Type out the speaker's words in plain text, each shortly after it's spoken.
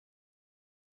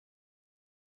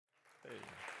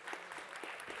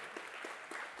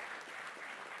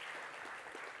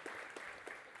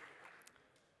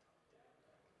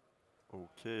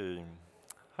Okay.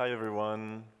 Hi,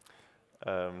 everyone.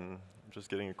 Just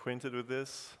getting acquainted with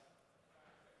this.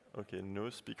 Okay, no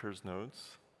speaker's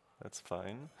notes. That's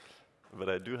fine. But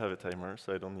I do have a timer,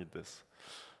 so I don't need this.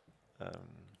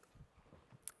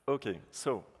 Okay,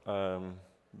 so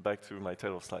back to my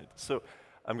title slide. So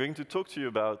I'm going to talk to you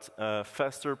about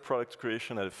faster product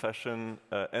creation at a fashion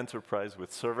enterprise with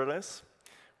serverless.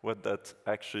 What that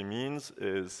actually means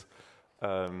is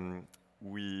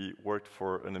we worked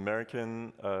for an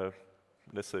American,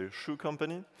 let's say, shoe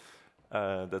company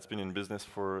that's been in business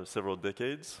for several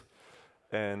decades.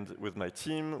 And with my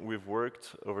team, we've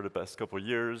worked over the past couple of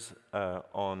years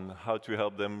on how to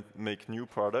help them make new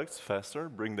products faster,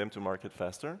 bring them to market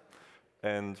faster.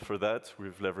 And for that,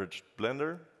 we've leveraged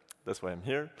Blender. That's why I'm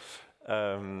here.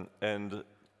 And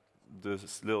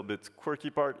this little bit quirky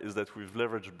part is that we've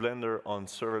leveraged Blender on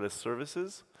serverless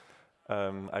services.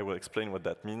 I will explain what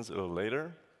that means a little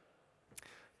later.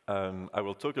 I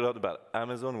will talk a lot about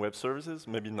Amazon Web Services,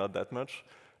 maybe not that much.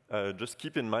 Just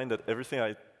keep in mind that everything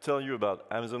I tell you about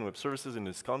Amazon Web Services in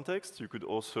this context, you could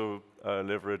also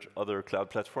leverage other cloud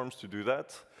platforms to do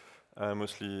that.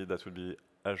 Mostly that would be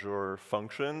Azure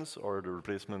Functions or the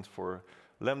replacement for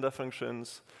Lambda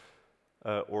functions.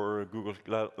 Or Google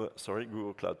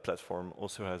Cloud Platform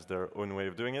also has their own way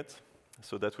of doing it.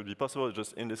 So that would be possible.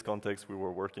 Just in this context, we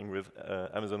were working with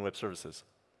Amazon Web Services.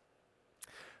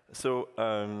 So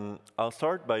I'll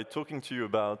start by talking to you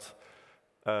about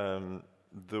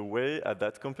the way at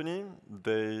that company,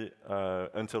 they,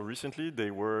 until recently, they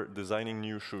were designing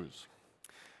new shoes.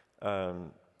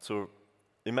 So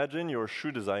imagine you're a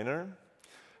shoe designer,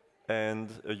 and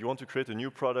you want to create a new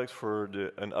product for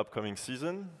an upcoming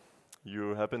season.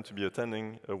 You happen to be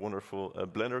attending a wonderful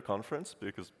Blender conference,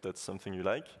 because that's something you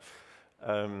like.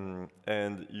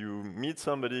 And you meet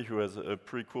somebody who has a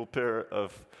pretty cool pair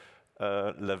of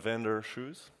lavender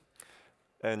shoes.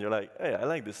 And you're like, hey, I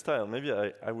like this style. Maybe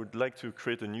I would like to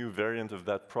create a new variant of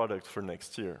that product for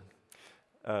next year.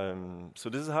 So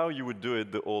this is how you would do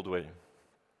it the old way.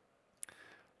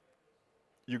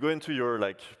 You go into your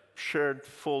shared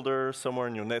folder somewhere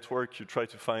in your network. You try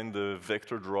to find the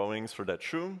vector drawings for that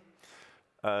shoe.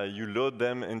 You load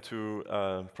them into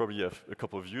probably a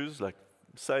couple of views, like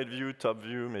side view, top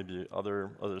view, maybe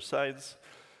other sides.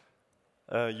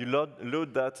 You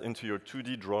load that into your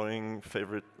 2D drawing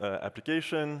favorite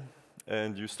application,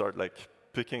 and you start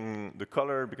picking the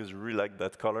color because you really like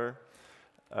that color.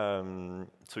 So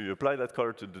you apply that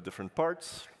color to the different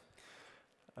parts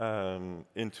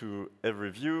into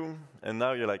every view, and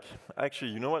now you're like,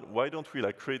 actually, you know what? Why don't we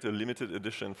create a limited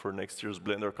edition for next year's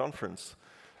Blender conference?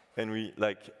 And we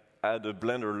add a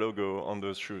Blender logo on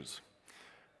those shoes.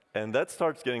 And that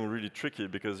starts getting really tricky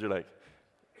because you're like,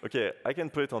 OK, I can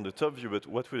put it on the top view, but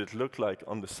what will it look like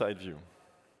on the side view?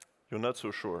 You're not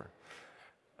so sure.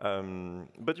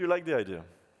 But you like the idea.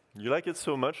 You like it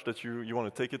so much that you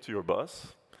want to take it to your boss,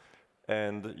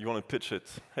 and you want to pitch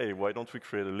it. Hey, why don't we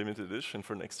create a limited edition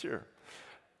for next year?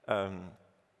 And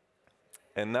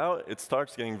now it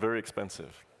starts getting very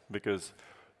expensive, because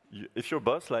if your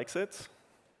boss likes it,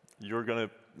 you're going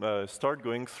to start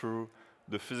going through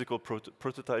the physical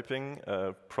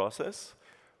prototyping process,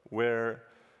 where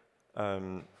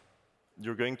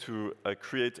you're going to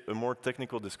create a more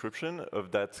technical description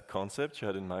of that concept you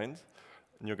had in mind.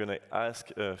 And you're going to ask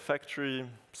a factory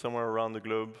somewhere around the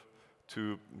globe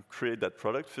to create that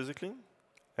product physically,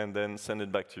 and then send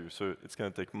it back to you. So it's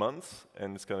going to take months,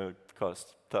 and it's going to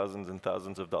cost thousands and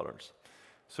thousands of dollars.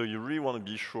 So you really want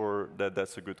to be sure that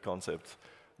that's a good concept.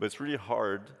 But it's really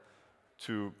hard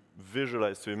to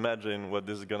visualize, to imagine what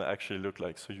this is going to actually look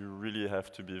like. So you really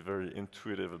have to be very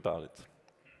intuitive about it.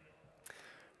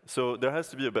 So there has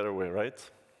to be a better way, right?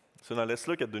 So now let's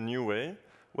look at the new way,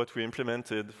 what we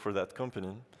implemented for that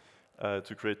company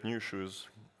to create new shoes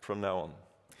from now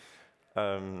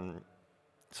on.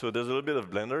 So there's a little bit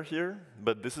of Blender here,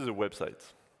 but this is a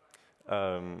website.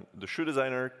 The shoe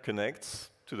designer connects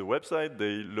to the website.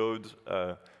 They load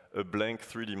a blank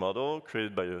 3D model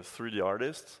created by a 3D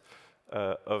artist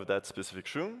of that specific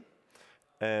shoe.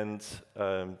 And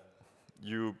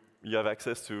you have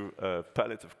access to a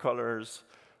palette of colors,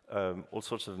 all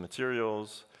sorts of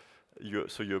materials.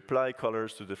 So you apply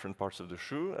colors to different parts of the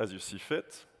shoe as you see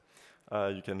fit.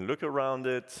 You can look around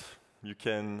it. You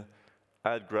can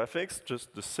add graphics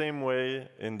just the same way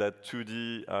in that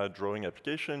 2D drawing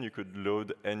application. You could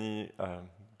load any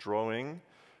drawing.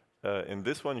 In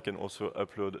this one, you can also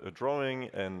upload a drawing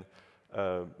and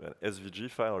an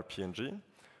SVG file or PNG,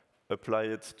 apply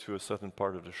it to a certain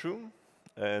part of the shoe,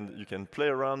 and you can play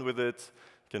around with it.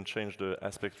 You can change the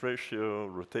aspect ratio,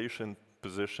 rotation,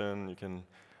 position. You can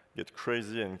get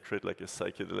crazy and create like a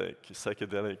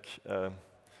psychedelic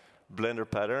Blender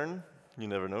pattern. You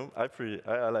never know.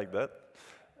 I like that,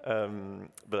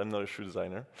 but I'm not a shoe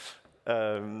designer.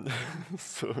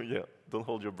 So yeah, don't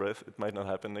hold your breath. It might not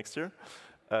happen next year.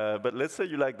 But let's say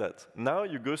you like that. Now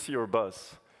you go see your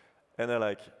boss, and they're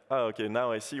like, oh, okay,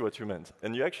 now I see what you meant.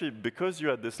 And you actually, because you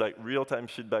had this like real-time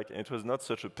feedback, and it was not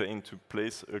such a pain to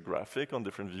place a graphic on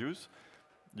different views,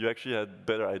 you actually had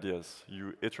better ideas.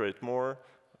 You iterate more,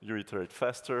 you iterate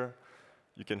faster,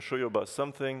 you can show your boss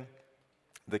something,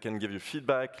 they can give you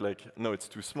feedback, like, no, it's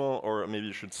too small, or maybe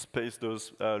you should space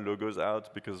those logos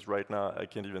out, because right now I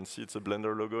can't even see it's a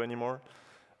Blender logo anymore.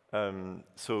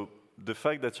 So the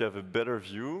fact that you have a better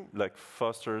view, like,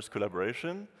 fosters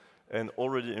collaboration and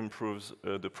already improves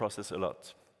the process a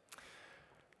lot.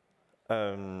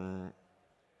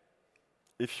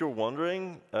 If you're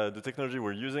wondering, the technology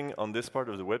we're using on this part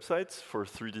of the website for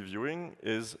 3D viewing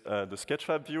is the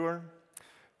Sketchfab viewer.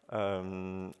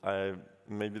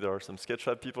 Maybe there are some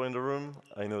Sketchfab people in the room.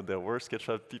 I know there were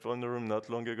Sketchfab people in the room not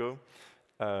long ago.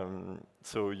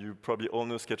 So you probably all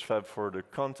know Sketchfab for the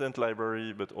content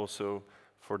library, but also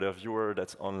for their viewer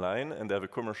that's online. And they have a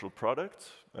commercial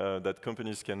product that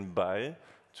companies can buy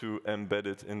to embed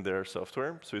it in their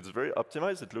software. So it's very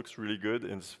optimized. It looks really good.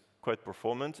 It's quite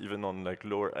performant, even on like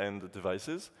lower-end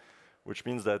devices, which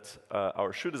means that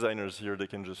our shoe designers here, they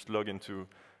can just log into,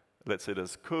 let's say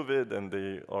there's COVID and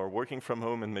they are working from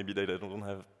home and maybe they don't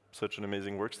have such an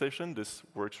amazing workstation. This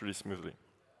works really smoothly.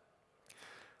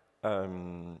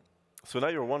 So now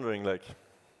you're wondering, like,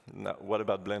 now, what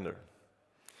about Blender?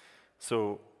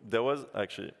 So there was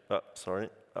actually, sorry,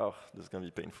 oh, this is going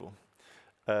to be painful.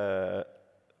 There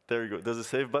you go. There's a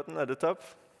save button at the top.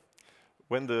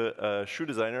 When the shoe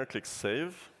designer clicks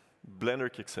save,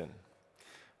 Blender kicks in.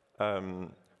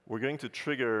 We're going to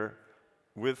trigger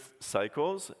with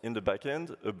cycles in the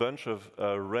backend a bunch of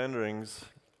renderings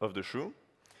of the shoe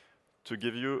to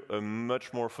give you a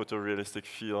much more photorealistic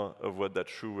feel of what that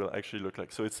shoe will actually look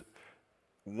like. So it's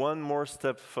one more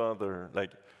step further.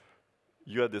 Like,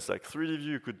 you had this like 3D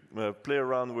view you could play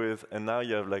around with, and now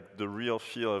you have like the real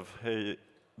feel of, hey,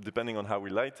 depending on how we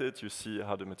light it, you see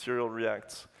how the material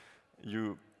reacts.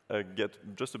 You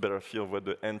get just a better feel of what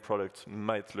the end product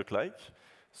might look like.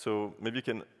 So maybe you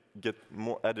can get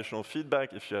more additional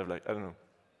feedback if you have, like, I don't know,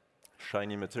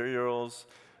 shiny materials.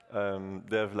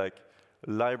 They have like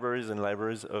libraries and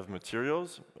libraries of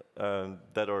materials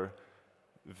that are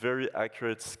very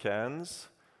accurate scans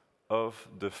of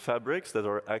the fabrics that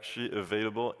are actually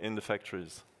available in the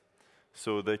factories.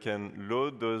 So they can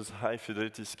load those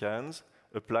high-fidelity scans,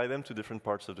 apply them to different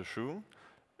parts of the shoe,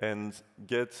 and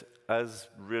get as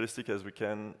realistic as we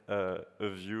can a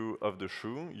view of the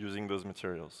shoe using those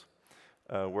materials.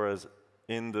 Whereas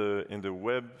in the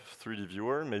web 3D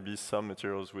viewer, maybe some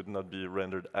materials would not be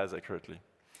rendered as accurately.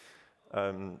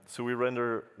 So we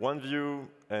render one view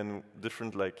and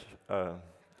different, like,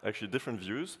 actually different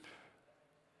views.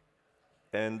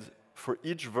 And for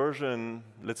each version,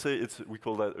 let's say we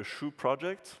call that a shoe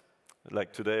project.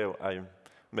 Like today, I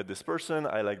met this person,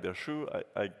 I like their shoe,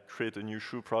 I create a new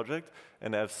shoe project,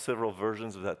 and I have several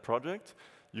versions of that project.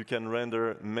 You can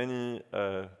render many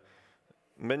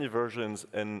versions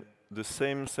and the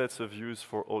same sets of views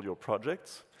for all your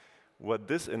projects. What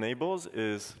this enables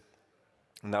is,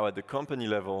 now at the company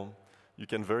level, you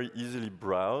can very easily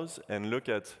browse and look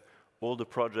at all the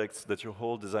projects that your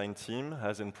whole design team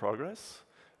has in progress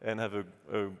and have a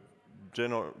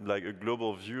general, like a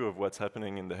global view of what's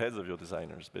happening in the heads of your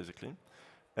designers, basically.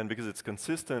 And because it's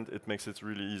consistent, it makes it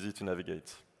really easy to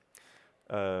navigate.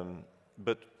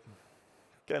 But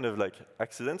kind of like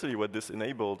accidentally, what this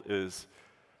enabled is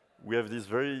we have these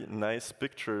very nice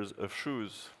pictures of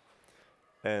shoes.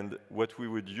 And what we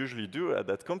would usually do at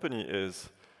that company is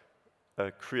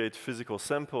create physical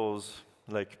samples,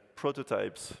 like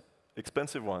prototypes,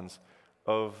 expensive ones,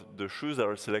 of the shoes that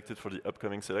are selected for the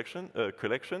upcoming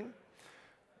collection.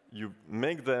 You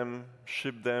make them,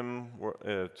 ship them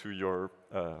to your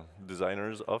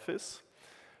designer's office,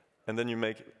 and then you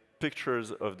make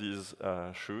pictures of these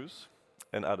shoes.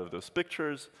 And out of those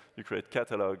pictures, you create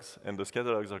catalogs, and those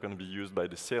catalogs are going to be used by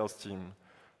the sales team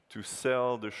to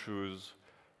sell the shoes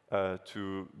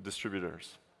to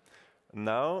distributors.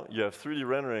 Now you have 3D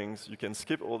renderings. You can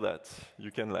skip all that.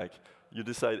 You can you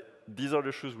decide, these are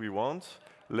the shoes we want.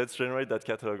 Let's generate that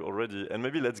catalog already, and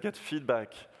maybe let's get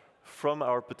feedback from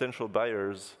our potential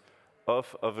buyers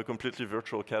of a completely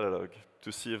virtual catalog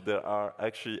to see if there are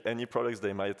actually any products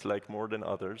they might like more than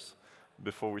others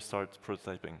before we start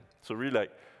prototyping. So really,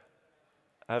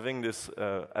 having this,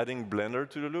 adding Blender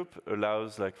to the loop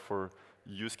allows for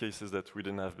use cases that we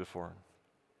didn't have before.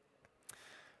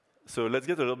 So let's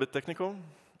get a little bit technical.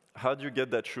 How do you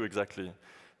get that shoe exactly?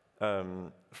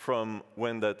 From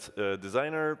when that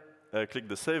designer clicked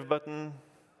the save button,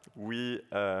 we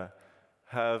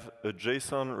have a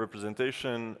JSON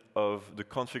representation of the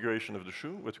configuration of the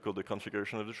shoe, what we call the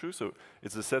configuration of the shoe. So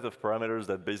it's a set of parameters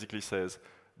that basically says,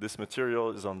 this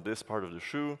material is on this part of the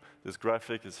shoe, this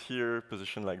graphic is here,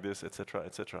 positioned like this, etc.,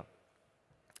 etc.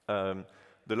 The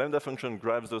Lambda function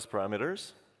grabs those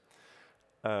parameters.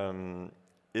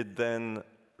 It then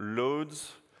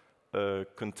loads a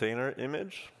container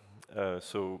image.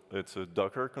 So it's a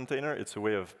Docker container. It's a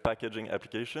way of packaging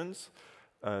applications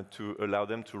to allow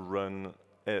them to run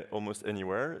almost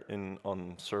anywhere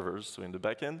on servers, so in the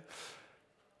backend.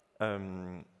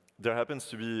 There happens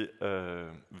to be a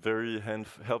very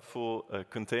helpful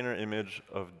container image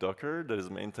of Docker that is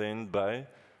maintained by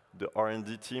the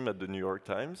R&D team at the New York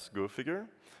Times, go figure.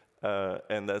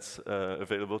 And that's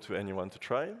available to anyone to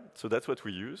try. So that's what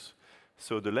we use.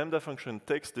 So the Lambda function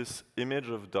takes this image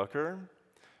of Docker,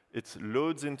 it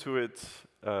loads into it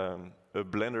a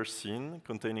Blender scene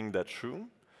containing that shoe,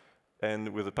 and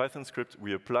with a Python script,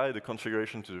 we apply the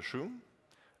configuration to the shoe,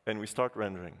 and we start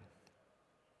rendering.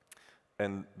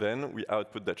 And then we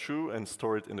output that shoe and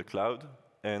store it in the cloud,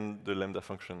 and the Lambda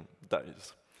function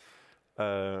dies.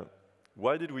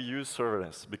 Why did we use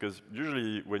serverless? Because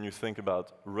usually when you think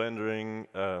about rendering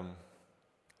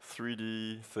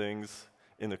 3D things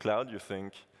in the cloud, you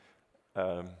think,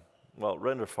 well,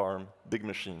 render farm, big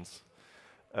machines.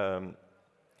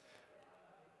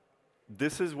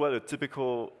 This is what a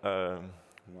typical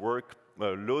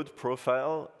load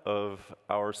profile of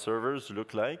our servers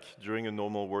look like during a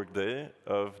normal workday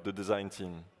of the design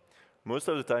team. Most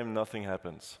of the time, nothing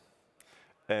happens.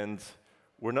 And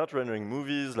we're not rendering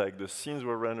movies, like the scenes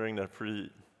we're rendering are pretty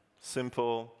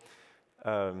simple,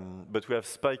 but we have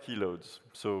spiky loads.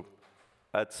 So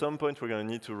at some point, we're going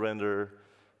to need to render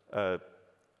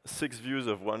 6 views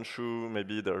of one shoe.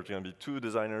 Maybe there are going to be 2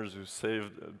 designers who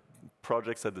saved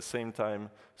projects at the same time.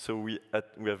 So we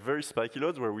have very spiky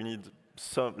loads where we need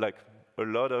a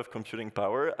lot of computing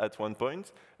power at one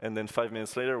point, and then 5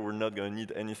 minutes later, we're not going to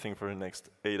need anything for the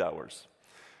next 8 hours.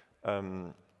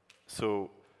 So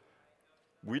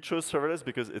we chose serverless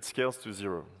because it scales to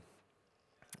 0.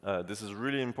 This is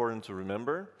really important to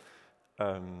remember.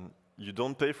 You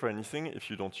don't pay for anything if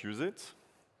you don't use it,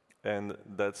 and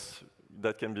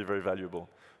that can be very valuable.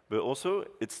 But also,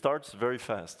 it starts very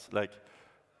fast. Like,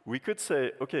 we could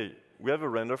say, OK, we have a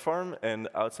render farm, and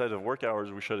outside of work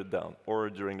hours, we shut it down. Or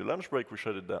during the lunch break, we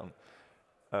shut it down.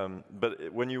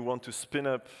 But when you want to spin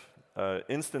up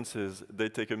instances, they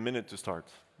take a minute to start.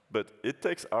 But it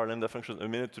takes our Lambda functions a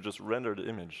minute to just render the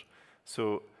image.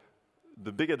 So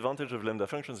the big advantage of Lambda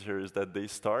functions here is that they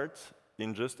start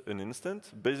in just an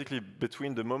instant, basically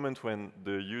between the moment when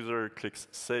the user clicks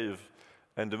save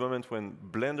and the moment when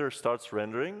Blender starts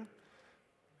rendering.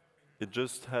 It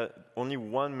just only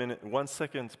 1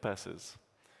 second passes.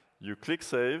 You click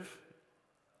save,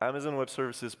 Amazon Web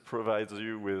Services provides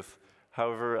you with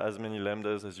however as many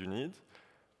lambdas as you need,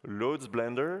 loads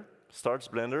Blender, starts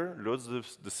Blender, loads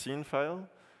the scene file,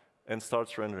 and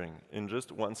starts rendering in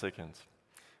just 1 second.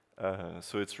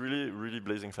 So it's really, really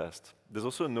blazing fast. There's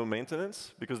also no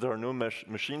maintenance, because there are no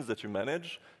machines that you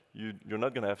manage. You're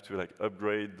not going to have to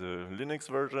upgrade the Linux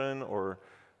version or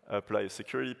apply a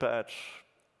security patch.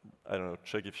 I don't know,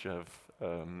 check if you have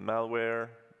malware.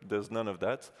 There's none of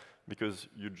that, because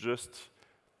you just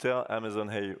tell Amazon,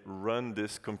 hey, run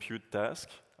this compute task.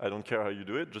 I don't care how you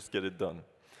do it, just get it done.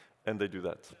 And they do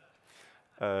that.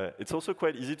 It's also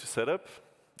quite easy to set up.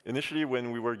 Initially,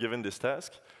 when we were given this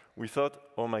task, we thought,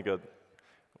 oh my God,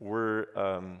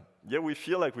 we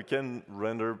feel like we can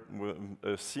render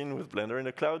a scene with Blender in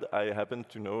the cloud. I happen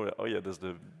to know, oh yeah, there's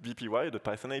the BPY, the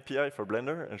Python API for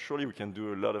Blender, and surely we can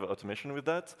do a lot of automation with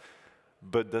that.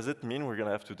 But does it mean we're going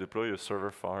to have to deploy a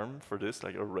server farm for this,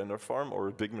 like a render farm or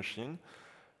a big machine?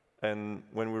 And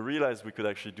when we realized we could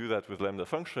actually do that with Lambda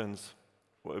functions,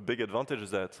 a big advantage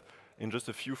is that in just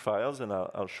a few files, and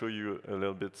I'll show you a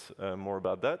little bit more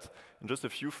about that, in just a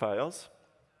few files,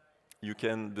 you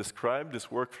can describe this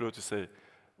workflow to say,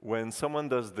 when someone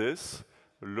does this,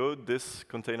 load this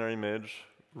container image,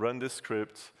 run this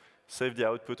script, save the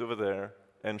output over there,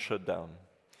 and shut down.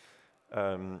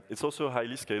 It's also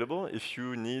highly scalable. If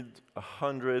you need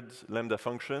 100 Lambda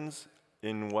functions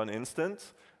in one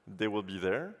instant, they will be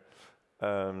there.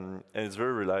 And it's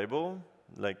very reliable.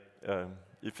 Like,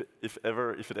 if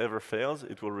it ever fails,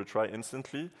 it will retry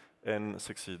instantly and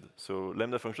succeed. So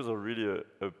Lambda functions are really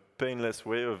a painless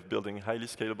way of building highly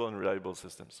scalable and reliable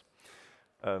systems.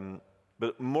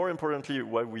 But more importantly,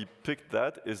 why we picked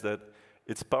that is that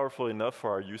it's powerful enough for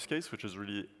our use case, which is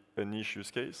really a niche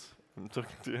use case. I'm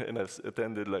talking to, and I've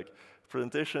attended like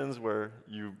presentations where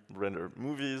you render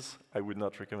movies. I would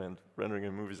not recommend rendering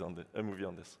a movie on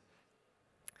this.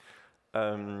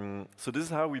 So this is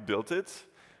how we built it.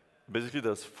 Basically,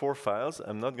 there's 4 files.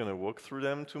 I'm not going to walk through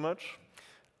them too much.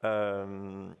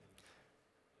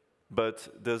 But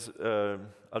there's,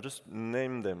 I'll just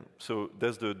name them. So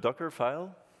there's the Docker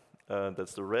file.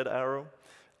 That's the red arrow.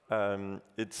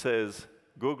 It says,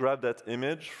 go grab that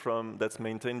image that's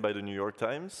maintained by the New York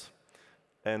Times.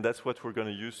 And that's what we're going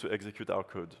to use to execute our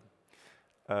code.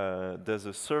 There's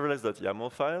a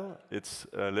serverless.yaml file. It's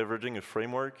leveraging a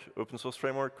framework, open source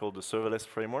framework called the serverless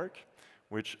framework,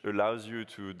 which allows you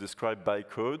to describe by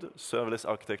code serverless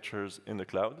architectures in the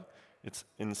cloud. It's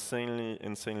insanely,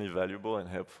 insanely valuable and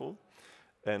helpful.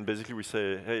 And basically we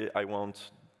say, hey, I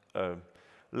want a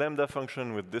Lambda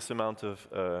function with this amount of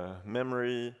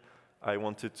memory. I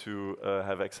want it to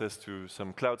have access to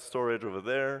some cloud storage over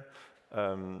there.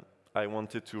 I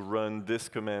want it to run this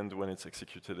command when it's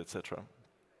executed, etc.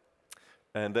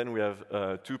 And then we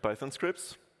have 2 Python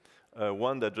scripts.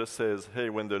 One that just says, hey,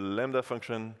 when the Lambda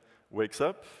function wakes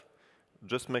up,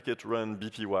 just make it run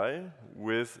BPY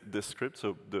with this script,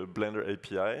 so the Blender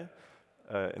API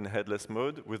in headless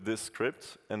mode with this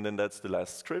script. And then that's the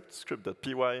last script,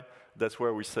 script.py. That's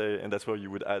where we say, and that's where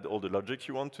you would add all the logic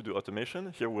you want to do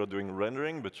automation. Here we're doing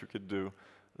rendering, but you could do,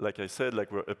 like I said, like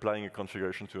we're applying a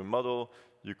configuration to a model.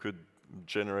 You could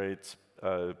generate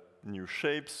new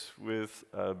shapes with,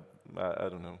 I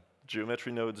don't know,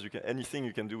 geometry nodes. Anything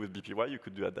you can do with BPY, you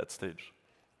could do at that stage.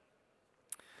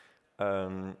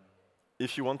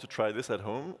 If you want to try this at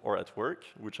home or at work,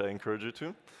 which I encourage you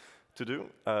to do,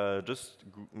 just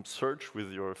search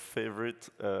with your favorite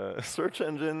search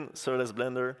engine, serverless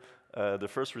Blender. The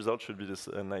first result should be this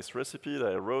nice recipe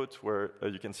that I wrote where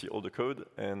you can see all the code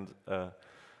and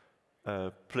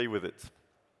play with it.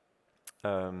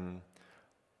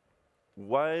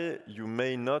 Why you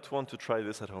may not want to try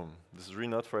this at home. This is really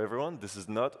not for everyone. This is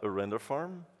not a render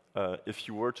farm. If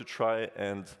you were to try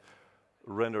and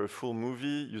render a full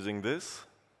movie using this,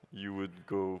 you would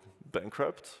go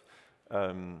bankrupt.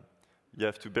 You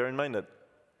have to bear in mind that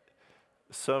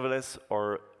serverless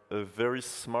are a very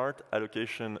smart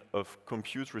allocation of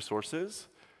compute resources,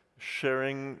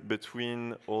 sharing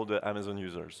between all the Amazon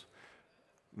users.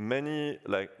 Many,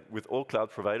 like with all cloud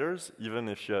providers, even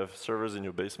if you have servers in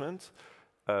your basement,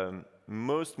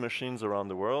 most machines around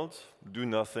the world do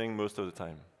nothing most of the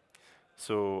time.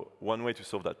 So one way to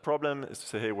solve that problem is to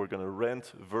say, hey, we're going to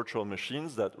rent virtual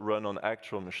machines that run on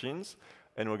actual machines,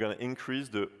 and we're going to increase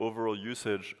the overall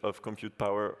usage of compute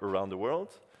power around the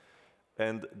world.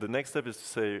 And the next step is to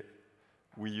say,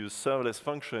 we use serverless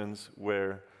functions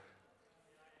where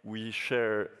we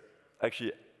share,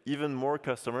 actually, even more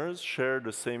customers share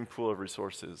the same pool of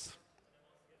resources.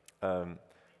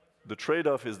 The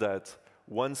trade-off is that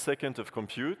 1 second of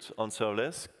compute on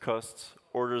serverless costs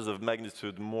orders of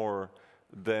magnitude more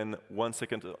than 1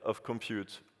 second of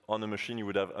compute on a machine you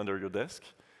would have under your desk.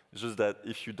 It's just that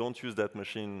if you don't use that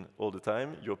machine all the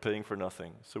time, you're paying for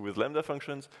nothing. So with Lambda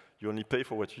functions, you only pay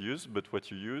for what you use, but what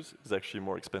you use is actually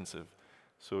more expensive.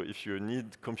 So if you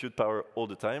need compute power all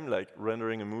the time, like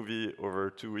rendering a movie over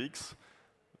 2 weeks,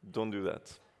 don't do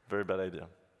that. Very bad idea.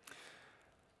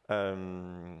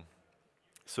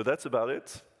 So that's about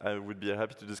it. I would be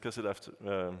happy to discuss it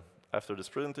after this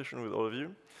presentation with all of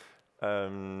you.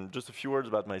 Just a few words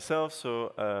about myself.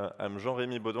 So I'm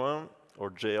Jean-Rémy Beaudoin, or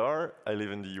JR. I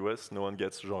live in the US. No one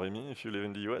gets Jean-Rémy if you live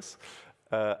in the US.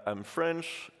 I'm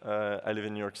French. I live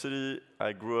in New York City.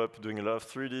 I grew up doing a lot of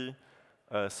 3D.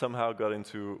 Somehow got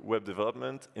into web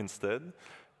development instead.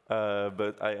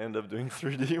 But I end up doing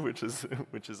 3D, which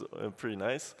is pretty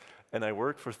nice. And I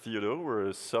work for Theodo. We're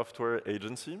a software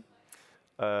agency.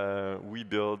 We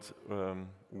build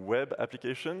web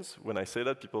applications. When I say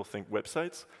that, people think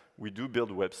websites. We do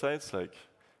build websites, like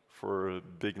for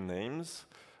big names.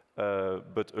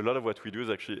 But a lot of what we do is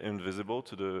actually invisible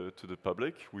to the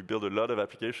public. We build a lot of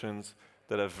applications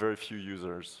that have very few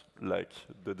users, like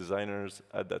the designers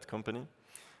at that company.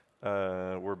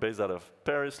 We're based out of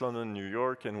Paris, London, New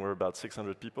York, and we're about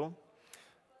 600 people.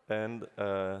 And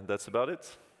that's about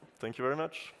it. Thank you very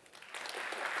much.